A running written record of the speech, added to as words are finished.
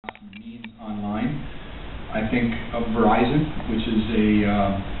means online. I think of Verizon, which is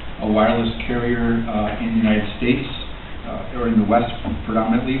a wireless carrier in the United States, or in the West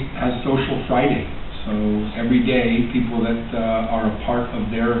predominantly, has Social Friday. So every day, people that are a part of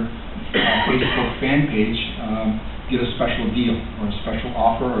their Facebook fan page get a special deal, or a special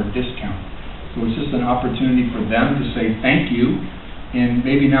offer, or a discount. So it's just an opportunity for them to say thank you, in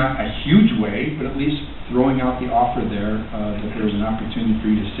maybe not a huge way, but at least throwing out the offer there that there's an opportunity for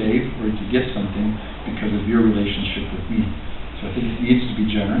you to save or to get something because of your relationship with me. So I think it needs to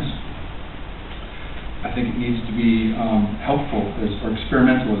be generous. I think it needs to be helpful or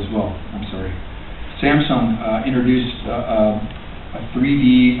experimental as well. I'm sorry. Samsung introduced a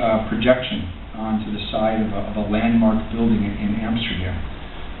 3D projection onto the side of a landmark building in Amsterdam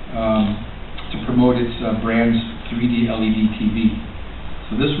to promote its brand's 3D LED TV.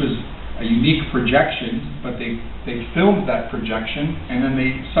 So this was a unique projection, but they filmed that projection, and then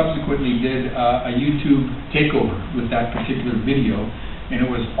they subsequently did a YouTube takeover with that particular video, and it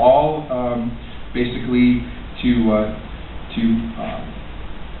was all basically to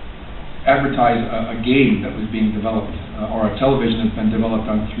advertise a game that was being developed, or a television that's been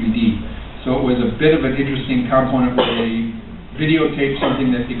developed on 3D. So it was a bit of an interesting component where they videotaped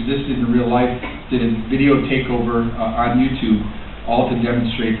something that existed in real life, did a video takeover on YouTube, all to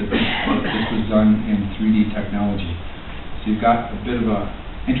demonstrate that this was done in 3D technology. So you've got a bit of an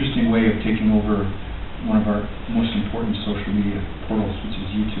interesting way of taking over one of our most important social media portals, which is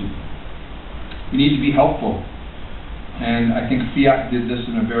YouTube. We need to be helpful. And I think Fiat did this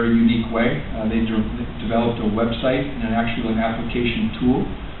in a very unique way. They developed a website and an application tool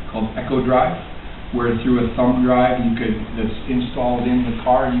called EcoDrive, where through a thumb drive that's installed in the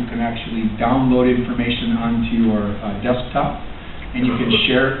car, you can actually download information onto your desktop, and you can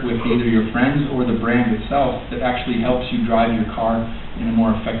share it with either your friends or the brand itself that actually helps you drive your car in a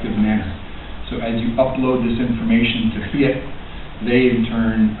more effective manner. So as you upload this information to Fiat, they in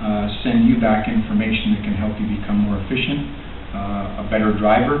turn send you back information that can help you become more efficient, a better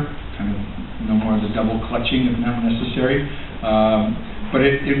driver, kind of no more of the double clutching if not necessary. But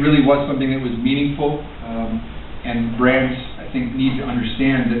it really was something that was meaningful, and brands, I think, need to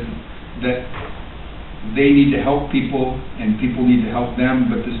understand that they need to help people, and people need to help them,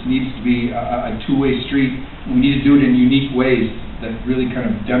 but this needs to be a two-way street. We need to do it in unique ways that really kind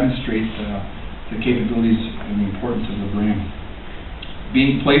of demonstrate the capabilities and the importance of the brand.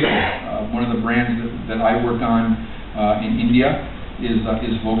 Being playful, one of the brands that I work on in India is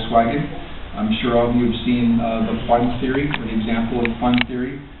Volkswagen. I'm sure all of you have seen the fun theory, or the example of fun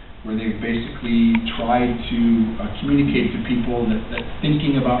theory, where they've basically tried to communicate to people that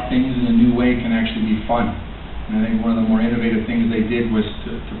thinking about things in a new way can actually be fun. And I think one of the more innovative things they did was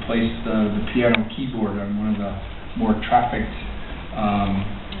to place the piano keyboard on one of the more trafficked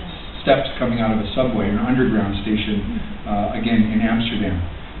steps coming out of a subway or an underground station, again in Amsterdam.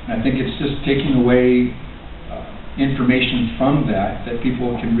 And I think it's just taking away information from that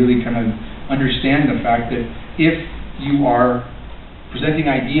people can really kind of understand the fact that if you are presenting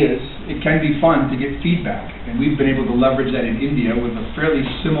ideas, it can be fun to get feedback. And we've been able to leverage that in India with a fairly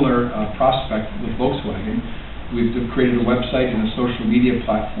similar prospect with Volkswagen. We've created a website and a social media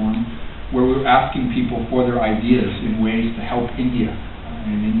platform where we're asking people for their ideas in ways to help India.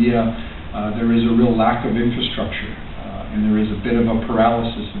 In India, there is a real lack of infrastructure, and there is a bit of a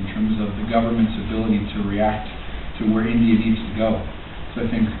paralysis in terms of the government's ability to react to where India needs to go. So I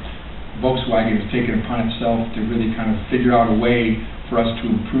think Volkswagen has taken it upon itself to really kind of figure out a way for us to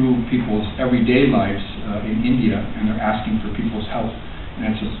improve people's everyday lives in India, and they're asking for people's help. And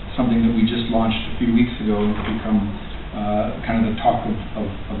it's just something that we just launched a few weeks ago, and it's become kind of the talk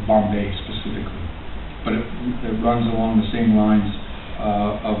of Bombay specifically. But it runs along the same lines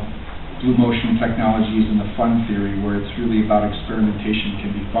of Blue Motion Technologies and the fun theory, where it's really about experimentation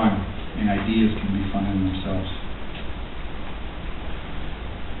can be fun, and ideas can be fun in themselves.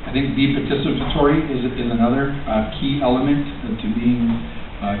 I think be participatory is another key element to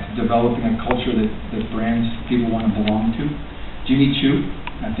developing a culture that brands people want to belong to. Jimmy Choo,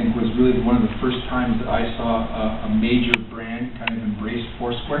 I think, was really one of the first times that I saw a major brand kind of embrace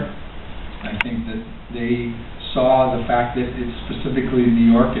Foursquare. I think that they saw the fact that it specifically in New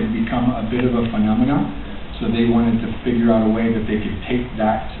York had become a bit of a phenomenon, so they wanted to figure out a way that they could take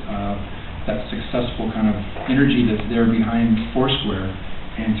that successful kind of energy that's there behind Foursquare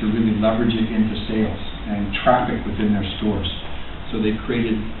and to really leverage it into sales and traffic within their stores. So they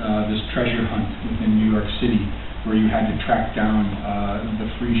created this treasure hunt within New York City, where you had to track down the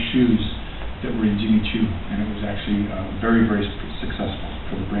free shoes that were in Jimmy Choo, and it was actually very, very successful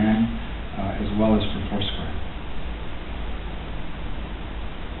for the brand. brand as well as for Foursquare.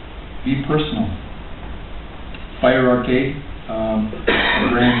 Be personal. Fire Arcade,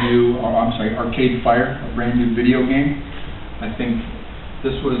 Arcade Fire, a brand new video game. I think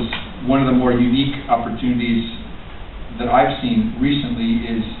this was one of the more unique opportunities that I've seen recently.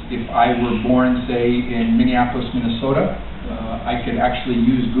 Is if I were born, say, in Minneapolis, Minnesota, I could actually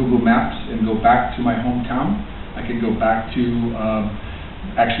use Google Maps and go back to my hometown. I could go back to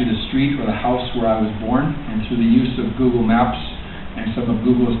actually the street or the house where I was born, and through the use of Google Maps and some of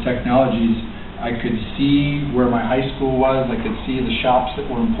Google's technologies, I could see where my high school was, I could see the shops that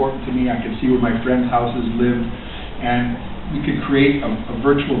were important to me, I could see where my friends' houses lived, and we could create a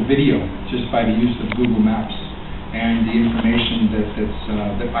virtual video just by the use of Google Maps and the information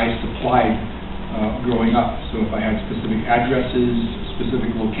that I supplied growing up. So if I had specific addresses,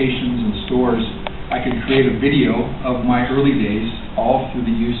 specific locations and stores, I could create a video of my early days, all through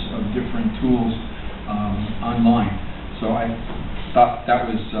the use of different tools online. So I thought that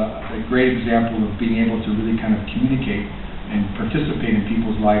was a great example of being able to really kind of communicate and participate in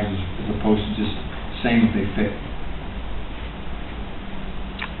people's lives as opposed to just saying that they fit.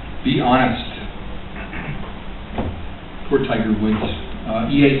 Be honest. Poor Tiger Woods.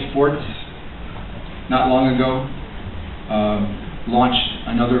 EA Sports, not long ago, launched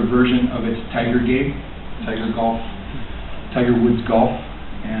another version of its Tiger game, Tiger Woods Golf.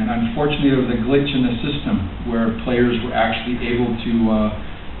 And unfortunately, there was a glitch in the system where players were actually able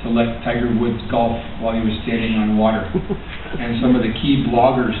to let Tiger Woods golf while he was standing on water. And some of the key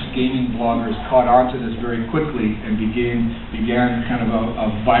bloggers, gaming bloggers, caught on to this very quickly and began kind of a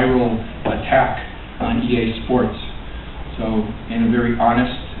viral attack on EA Sports. So, in a very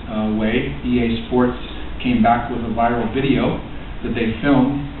honest way, EA Sports came back with a viral video that they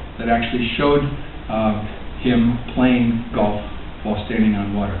filmed that actually showed him playing golf while standing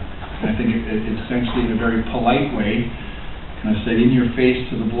on water. And I think it essentially, in a very polite way, kind of said in your face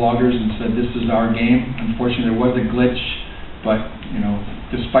to the bloggers and said, this is our game. Unfortunately, there was a glitch, but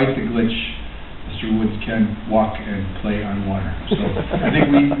despite the glitch, Mr. Woods can walk and play on water. So I think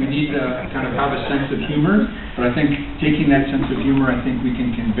we need to kind of have a sense of humor, but I think taking that sense of humor, I think we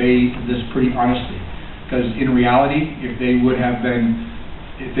can convey this pretty honestly. Because in reality, if they had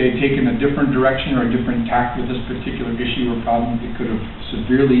taken a different direction or a different tack with this particular issue or problem, it could have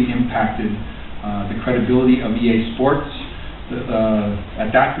severely impacted the credibility of EA Sports.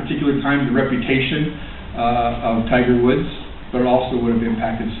 At that particular time, the reputation of Tiger Woods, but it also would have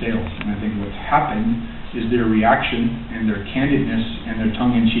impacted sales. And I think what's happened is their reaction and their candidness and their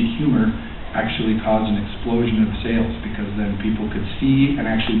tongue-in-cheek humor actually caused an explosion of sales, because then people could see and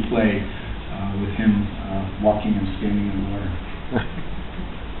actually play with him walking and standing in the water.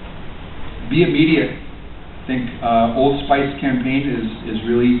 Be immediate. I think Old Spice campaign is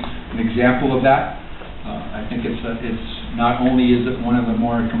really an example of that. I think it's not only is it one of the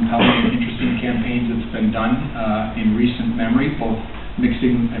more compelling and interesting campaigns that's been done in recent memory, both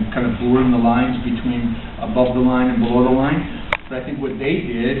mixing and kind of blurring the lines between above the line and below the line, but I think what they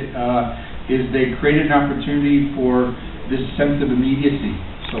did is they created an opportunity for this sense of immediacy.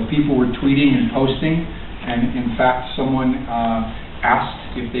 So people were tweeting and posting, and in fact someone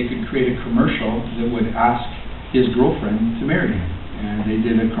asked if they could create a commercial that would ask his girlfriend to marry him. And they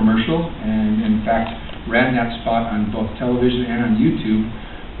did a commercial, and in fact ran that spot on both television and on YouTube,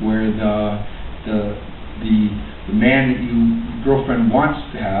 where the man that your girlfriend wants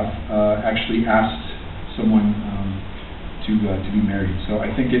to have actually asked someone to be married. So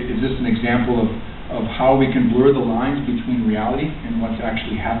I think it's just an example of how we can blur the lines between reality and what's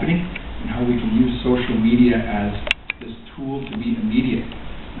actually happening, and how we can use social media as this tool to be immediate.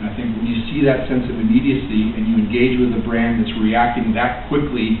 And I think when you see that sense of immediacy and you engage with a brand that's reacting that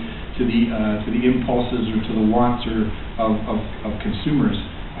quickly to the impulses or to the wants of consumers,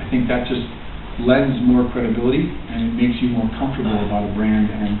 I think that just lends more credibility, and it makes you more comfortable about a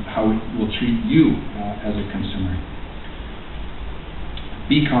brand and how it will treat you as a consumer.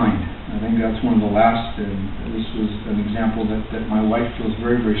 Be kind. I think that's one of the last, and this was an example that my wife feels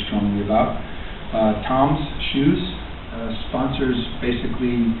very, very strongly about. Tom's Shoes sponsors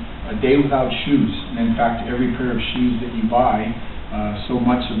basically a day without shoes, and in fact every pair of shoes that you buy, so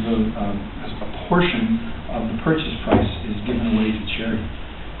much of a portion of the purchase price is given away to charity.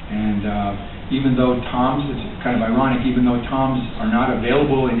 And even though Tom's, it's kind of ironic, even though Tom's are not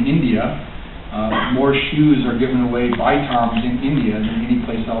available in India, more shoes are given away by Tom's in India than any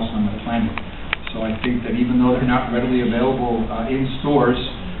place else on the planet. So I think that even though they're not readily available in stores,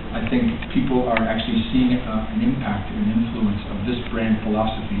 I think people are actually seeing an impact and an influence of this brand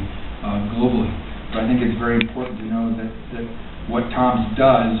philosophy globally. But I think it's very important to know that what Tom's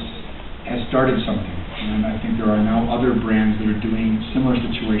does has started something. And I think there are now other brands that are doing similar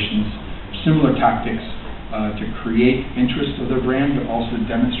situations, similar tactics to create interest of their brand, but also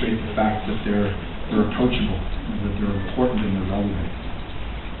demonstrate the fact that they're approachable, that they're important and they're relevant.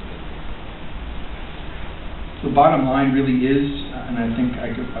 The bottom line really is, and I think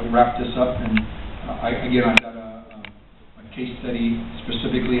I'll wrap this up, and I've got a case study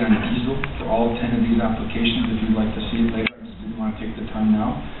specifically on diesel for all 10 of these applications. If you'd like to see it later, I just didn't want to take the time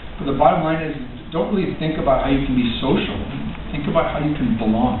now. But the bottom line is, don't really think about how you can be social. Think about how you can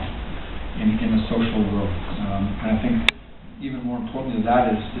belong in a social world. And I think even more importantly than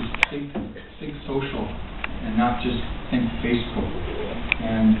that is think social and not just think Facebook.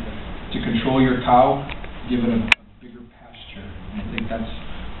 And to control your cow, give it a bigger pasture. And I think that's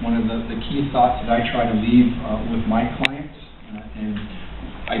one of the key thoughts that I try to leave with my clients. And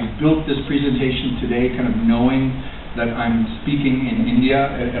I built this presentation today kind of knowing that I'm speaking in India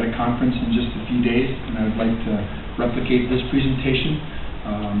at a conference in just a few days, and I would like to replicate this presentation.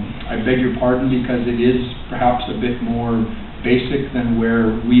 I beg your pardon because it is perhaps a bit more basic than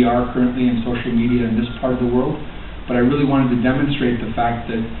where we are currently in social media in this part of the world, but I really wanted to demonstrate the fact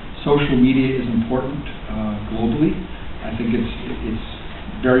that social media is important globally. I think it's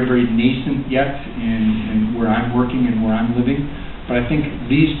very, very nascent yet in where I'm working and where I'm living, but I think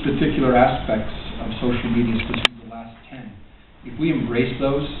these particular aspects of social media, specifically the last 10, if we embrace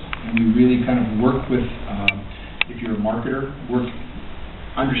those and we really kind of work with, if you're a marketer, work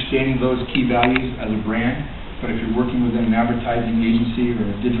understanding those key values as a brand, but if you're working within an advertising agency or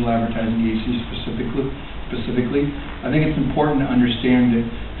a digital advertising agency specifically, I think it's important to understand that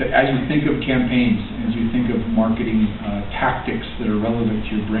as you think of campaigns, as you think of marketing tactics that are relevant to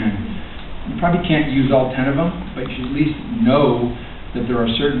your brand, you probably can't use all 10 of them, but you should at least know that there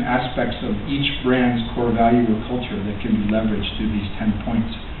are certain aspects of each brand's core value or culture that can be leveraged through these 10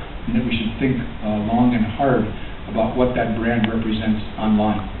 points, and that we should think long and hard about what that brand represents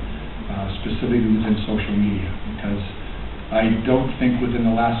online, specifically within social media, because I don't think within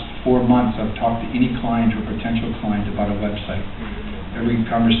the last 4 months I've talked to any client or potential client about a website. Every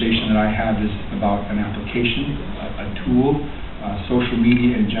conversation that I have is about an application, a tool, social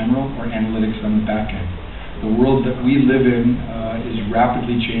media in general, or analytics on the back end. The world that we live in is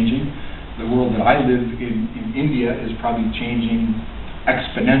rapidly changing. The world that I live in India is probably changing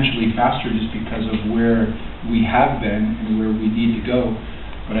exponentially faster just because of where we have been and where we need to go.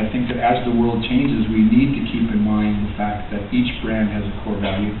 But I think that as the world changes, we need to keep in mind the fact that each brand has a core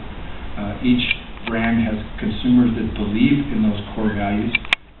value. Each brand has consumers that believe in those core values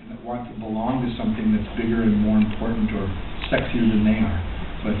and that want to belong to something that's bigger and more important or sexier than they are.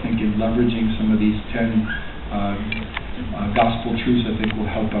 So I think in leveraging some of these 10 gospel truths, I think will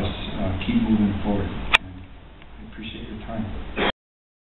help us keep moving forward. I appreciate your time.